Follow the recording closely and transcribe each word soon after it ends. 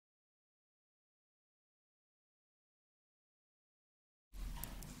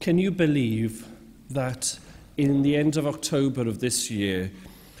Can you believe that in the end of October of this year,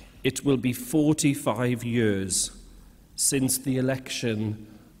 it will be 45 years since the election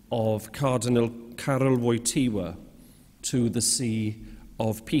of Cardinal Karol Wojtyła to the See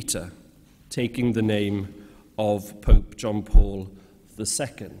of Peter, taking the name of Pope John Paul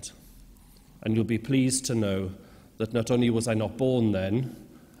II. And you'll be pleased to know that not only was I not born then,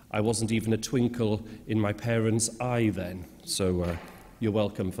 I wasn't even a twinkle in my parents' eye then. So you're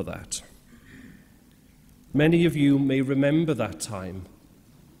welcome for that. Many of you may remember that time,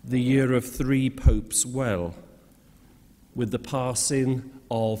 the year of 3 popes well, with the passing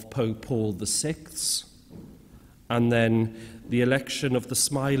of Pope Paul VI, and then the election of the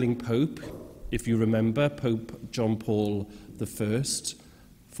smiling Pope, if you remember, Pope John Paul I,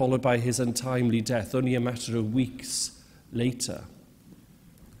 followed by his untimely death only a matter of weeks later,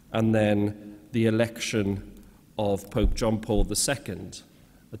 and then the election of Pope John Paul II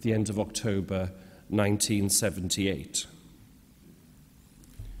at the end of October 1978.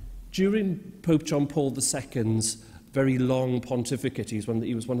 During Pope John Paul II's very long pontificate,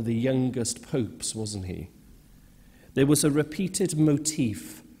 he was one of the youngest popes, wasn't he? There was a repeated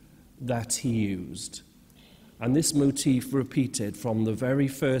motif that he used. And this motif repeated from the very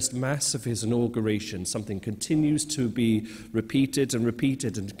first Mass of his inauguration. Something continues to be repeated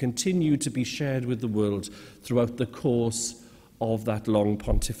and continue to be shared with the world throughout the course of that long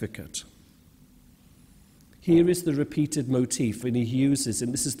pontificate. Here is the repeated motif, and he uses,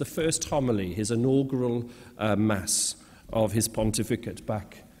 and this is the first homily, his inaugural Mass of his pontificate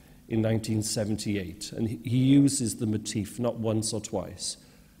back in 1978. And he uses the motif not once or twice,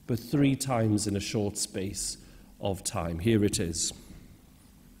 but 3 times in a short space of time. Here it is.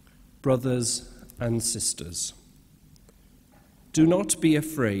 Brothers and sisters, do not be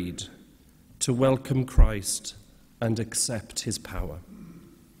afraid to welcome Christ and accept his power.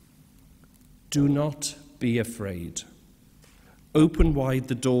 Do not be afraid. Open wide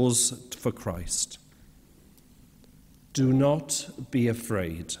the doors for Christ. Do not be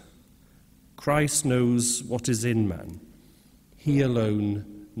afraid. Christ knows what is in man. He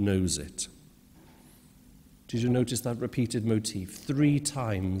alone knows it. Did you notice that repeated motif? 3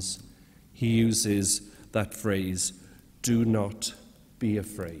 times he uses that phrase, do not be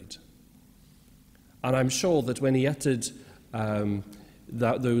afraid. And I'm sure that when he uttered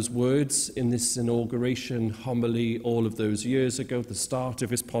those words in this inauguration homily all of those years ago, the start of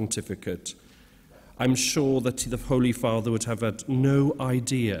his pontificate, I'm sure that the Holy Father would have had no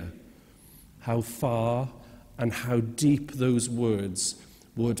idea how far and how deep those words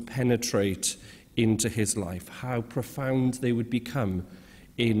would penetrate into his life, how profound they would become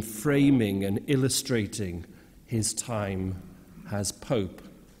in framing and illustrating his time as Pope,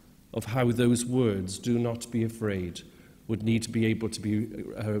 of how those words, do not be afraid, would need to be able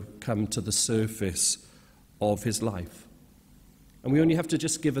to come to the surface of his life. And we only have to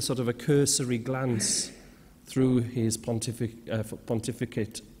just give a sort of a cursory glance through his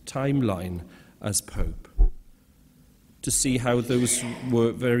pontificate timeline as Pope to see how those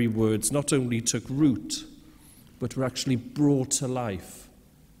very words not only took root, but were actually brought to life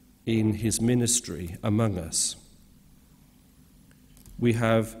in his ministry among us. We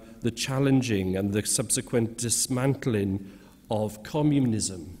have the challenging and the subsequent dismantling of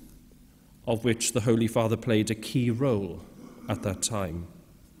communism, of which the Holy Father played a key role at that time.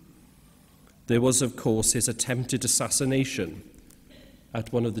 There was, of course, his attempted assassination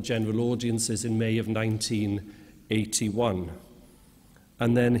at one of the general audiences in May of 1981,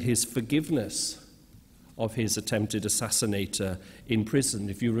 and then his forgiveness of his attempted assassinator in prison.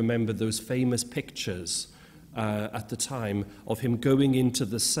 If you remember those famous pictures at the time of him going into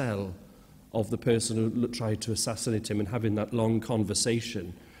the cell of the person who tried to assassinate him and having that long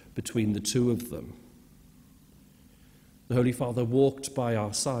conversation between the two of them. The Holy Father walked by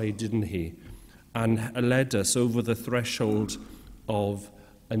our side, didn't he, and led us over the threshold of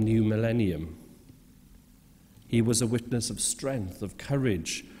a new millennium. He was a witness of strength, of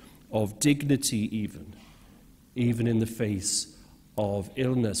courage, of dignity even in the face of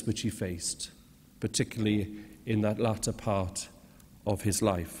illness which he faced, particularly in that latter part of his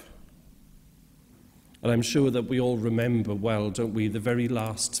life. And I'm sure that we all remember well, don't we, the very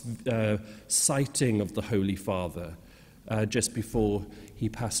last sighting of the Holy Father just before he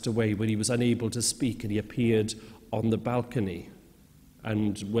passed away, when he was unable to speak and he appeared on the balcony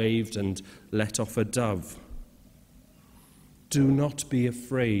and waved and let off a dove. Do not be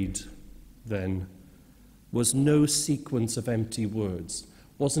afraid, then, was no sequence of empty words.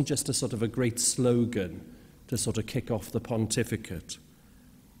 Wasn't just a sort of a great slogan to sort of kick off the pontificate.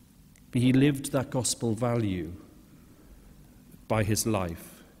 But he lived that gospel value by his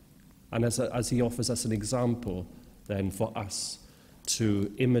life. and as he offers us an example then for us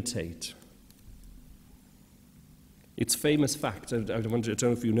to imitate. It's famous fact, I don't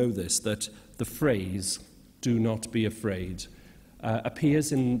know if you know this, that the phrase, "do not be afraid,"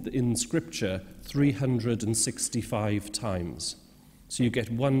 appears in Scripture 365 times. So you get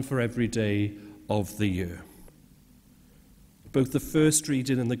one for every day of the year. Both the first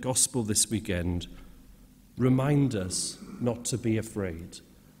reading and the Gospel this weekend remind us not to be afraid,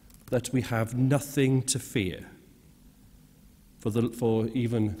 that we have nothing to fear. For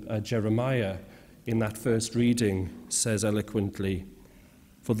even Jeremiah, in that first reading, says eloquently,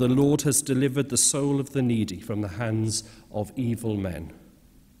 "For the Lord has delivered the soul of the needy from the hands of evil men."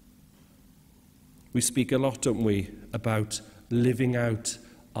 We speak a lot, don't we, about living out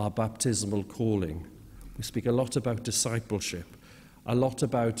our baptismal calling. We speak a lot about discipleship, a lot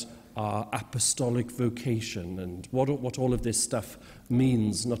about our apostolic vocation and what all of this stuff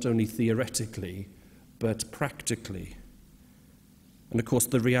means, not only theoretically, but practically. And of course,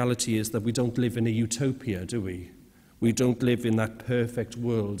 the reality is that we don't live in a utopia, do we? We don't live in that perfect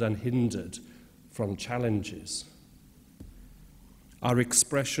world unhindered from challenges. Our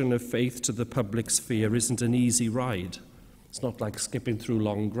expression of faith to the public sphere isn't an easy ride. It's not like skipping through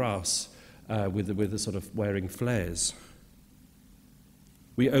long grass with a sort of wearing flares.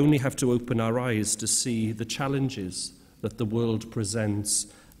 We only have to open our eyes to see the challenges that the world presents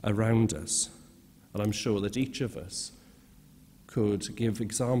around us. And I'm sure that each of us could give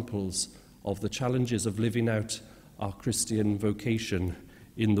examples of the challenges of living out our Christian vocation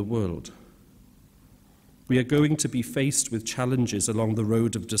in the world. We are going to be faced with challenges along the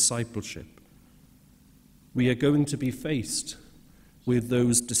road of discipleship. We are going to be faced with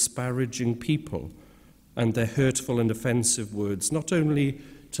those disparaging people and their hurtful and offensive words, not only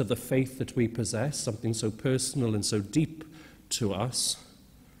to the faith that we possess, something so personal and so deep to us,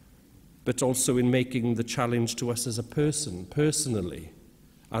 but also in making the challenge to us as a person, personally,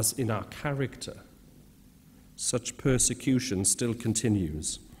 as in our character. Such persecution still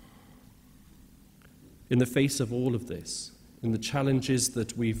continues. In the face of all of this, in the challenges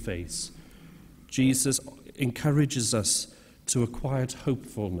that we face, Jesus encourages us to a quiet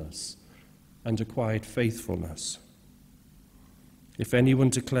hopefulness and a quiet faithfulness. "If anyone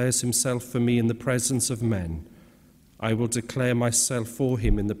declares himself for me in the presence of men, I will declare myself for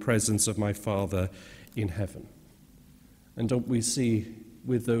him in the presence of my Father in heaven." And don't we see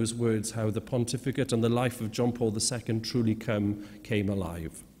with those words how the pontificate and the life of John Paul II truly came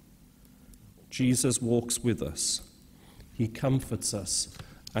alive? Jesus walks with us. He comforts us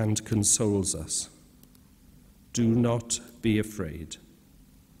and consoles us. Do not be afraid.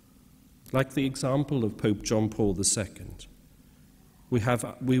 Like the example of Pope John Paul II,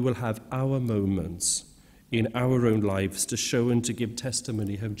 we will have our moments in our own lives to show and to give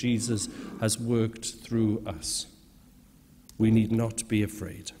testimony how Jesus has worked through us. We need not be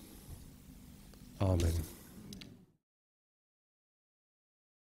afraid. Amen.